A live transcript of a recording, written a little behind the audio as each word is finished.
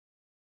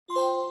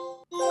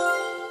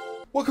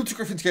Welcome to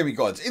Griffins Gaming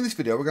Guides. In this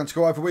video we're going to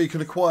go over where you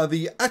can acquire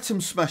the Atom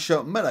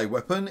Smasher melee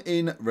weapon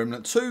in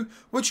Remnant 2,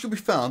 which can be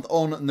found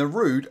on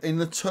Nerude in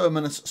the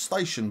Terminus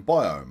Station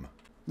biome.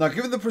 Now,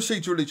 given the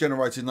procedurally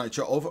generated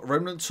nature of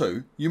Remnant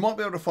 2, you might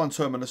be able to find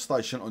Terminus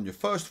Station on your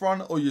first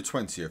run or your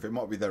 20th. It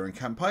might be there in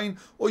campaign,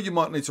 or you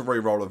might need to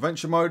re-roll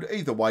adventure mode.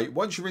 Either way,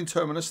 once you're in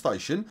Terminus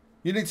Station,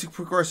 you need to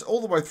progress all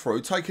the way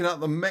through, taking out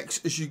the mechs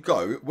as you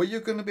go, where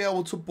you're going to be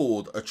able to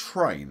board a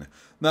train.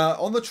 Now,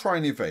 on the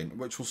train event,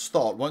 which will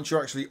start once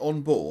you're actually on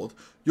board,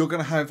 you're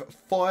going to have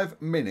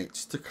 5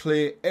 minutes to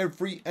clear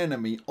every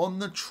enemy on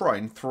the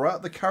train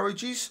throughout the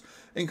carriages,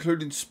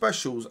 including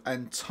specials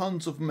and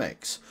tons of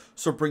mechs.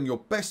 So bring your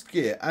best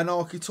gear and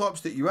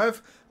archetypes that you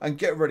have and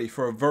get ready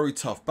for a very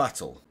tough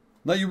battle.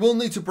 Now, you will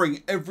need to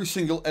bring every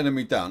single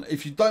enemy down.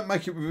 If you don't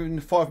make it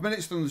within 5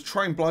 minutes, then the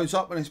train blows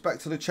up and it's back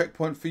to the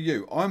checkpoint for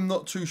you. I'm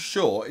not too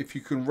sure if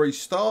you can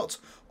restart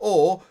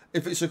or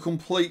if it's a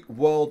complete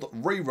world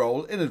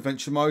re-roll in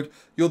adventure mode.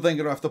 You're then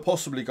going to have to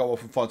possibly go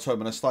off and find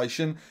Terminus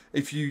Station.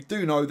 If you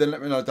do know, then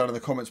let me know down in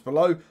the comments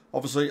below.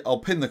 Obviously, I'll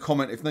pin the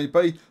comment if need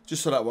be,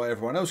 just so that way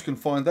everyone else can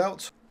find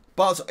out.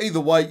 But either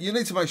way, you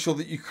need to make sure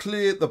that you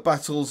clear the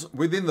battles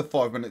within the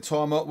 5-minute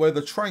timer, where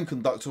the train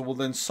conductor will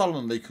then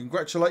sullenly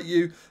congratulate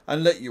you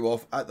and let you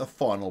off at the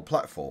final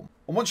platform.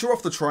 And once you're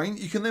off the train,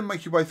 you can then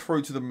make your way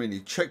through to the mini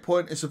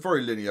checkpoint. It's a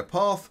very linear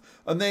path.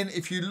 And then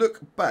if you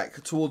look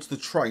back towards the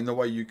train the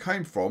way you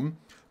came from,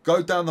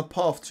 go down the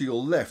path to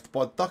your left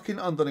by ducking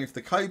underneath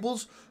the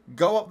cables,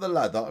 go up the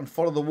ladder and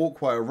follow the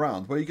walkway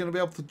around, where you're going to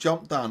be able to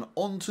jump down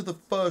onto the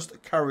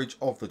first carriage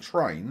of the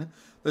train.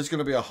 There's going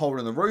to be a hole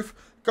in the roof.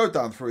 Go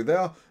down through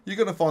there. You're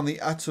going to find the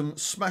Atom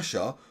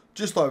Smasher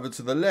just over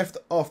to the left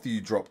after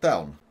you drop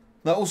down.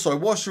 Now also,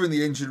 whilst you're in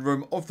the engine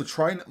room of the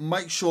train,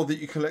 make sure that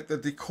you collect the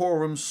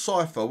Decorum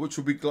Cipher, which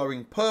will be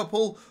glowing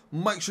purple.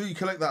 Make sure you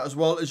collect that as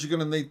well, as you're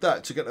going to need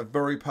that to get a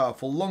very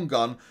powerful long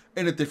gun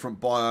in a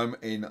different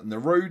biome in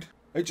Nerude.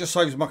 It just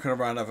saves mucking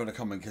around having to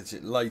come and get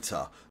it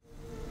later.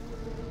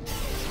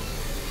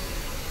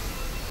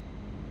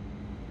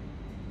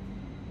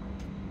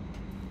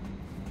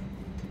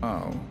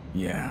 Oh,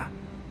 yeah.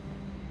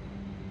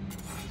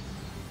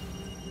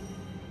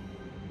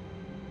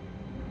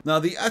 Now,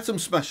 the Atom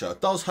Smasher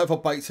does have a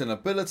baked-in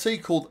ability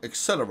called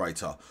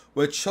Accelerator,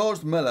 where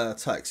charged melee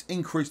attacks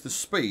increase the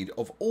speed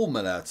of all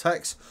melee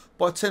attacks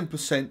by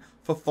 10%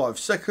 for 5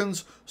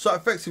 seconds, so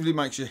it effectively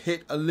makes you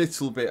hit a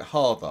little bit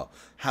harder.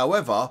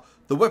 However,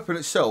 the weapon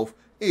itself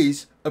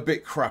is a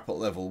bit crap at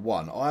level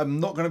 1.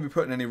 I'm not going to be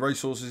putting any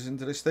resources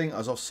into this thing,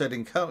 as I've said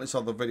in countless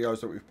other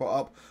videos that we've put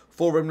up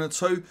for Remnant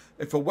 2.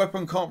 If a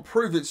weapon can't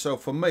prove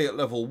itself for me at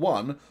level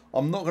 1,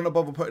 I'm not going to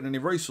bother putting any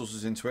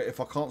resources into it if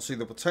I can't see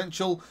the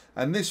potential.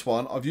 And this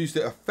one, I've used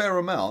it a fair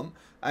amount,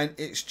 and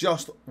it's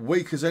just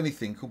weak as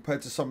anything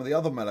compared to some of the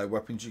other melee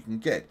weapons you can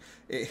get.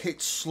 It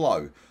hits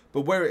slow,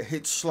 but where it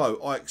hits slow,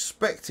 I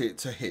expect it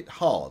to hit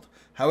hard.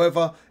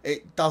 However,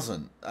 it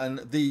doesn't,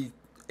 and the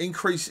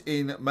increase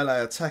in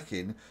melee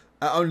attacking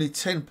at only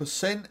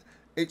 10%,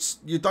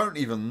 you don't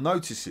even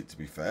notice it, to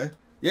be fair.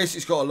 Yes,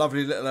 it's got a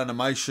lovely little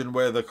animation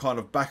where the kind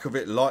of back of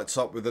it lights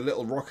up with a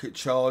little rocket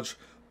charge,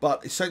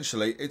 but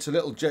essentially it's a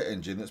little jet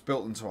engine that's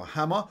built into a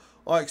hammer.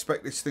 I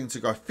expect this thing to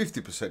go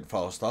 50%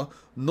 faster,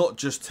 not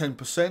just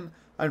 10%,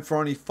 and for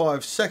only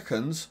 5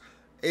 seconds.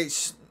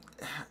 It's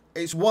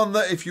one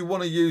that if you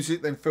want to use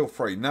it, then feel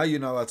free. Now you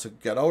know how to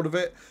get hold of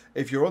it.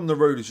 If you're on the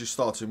road as your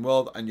starting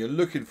world and you're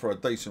looking for a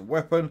decent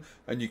weapon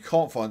and you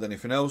can't find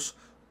anything else,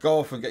 go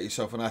off and get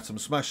yourself an Atom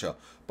Smasher.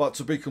 But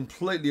to be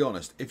completely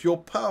honest, if you're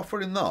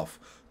powerful enough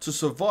to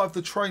survive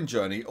the train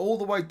journey all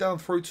the way down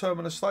through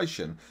Terminus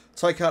Station,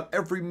 take out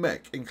every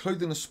mech,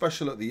 including a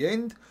special at the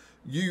end,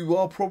 you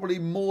are probably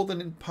more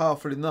than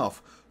powerful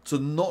enough to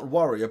not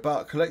worry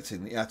about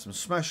collecting the Atom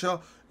Smasher.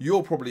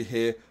 You're probably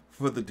here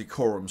for the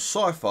Decorum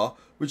Cipher,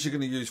 which you're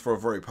going to use for a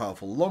very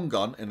powerful long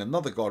gun in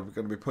another guide we're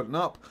going to be putting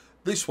up.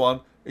 This one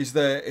is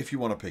there if you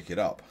want to pick it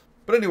up.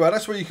 But anyway,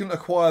 that's where you can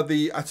acquire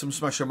the Atom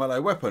Smasher melee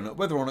weapon.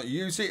 Whether or not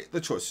you use it, the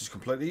choice is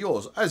completely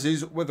yours, as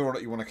is whether or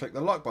not you want to click the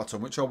like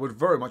button, which I would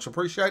very much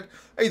appreciate.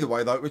 Either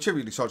way though, whichever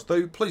you decide to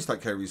do, please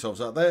take care of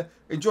yourselves out there,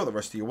 enjoy the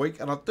rest of your week,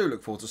 and I do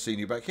look forward to seeing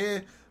you back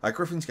here at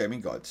Griffins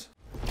Gaming Guides.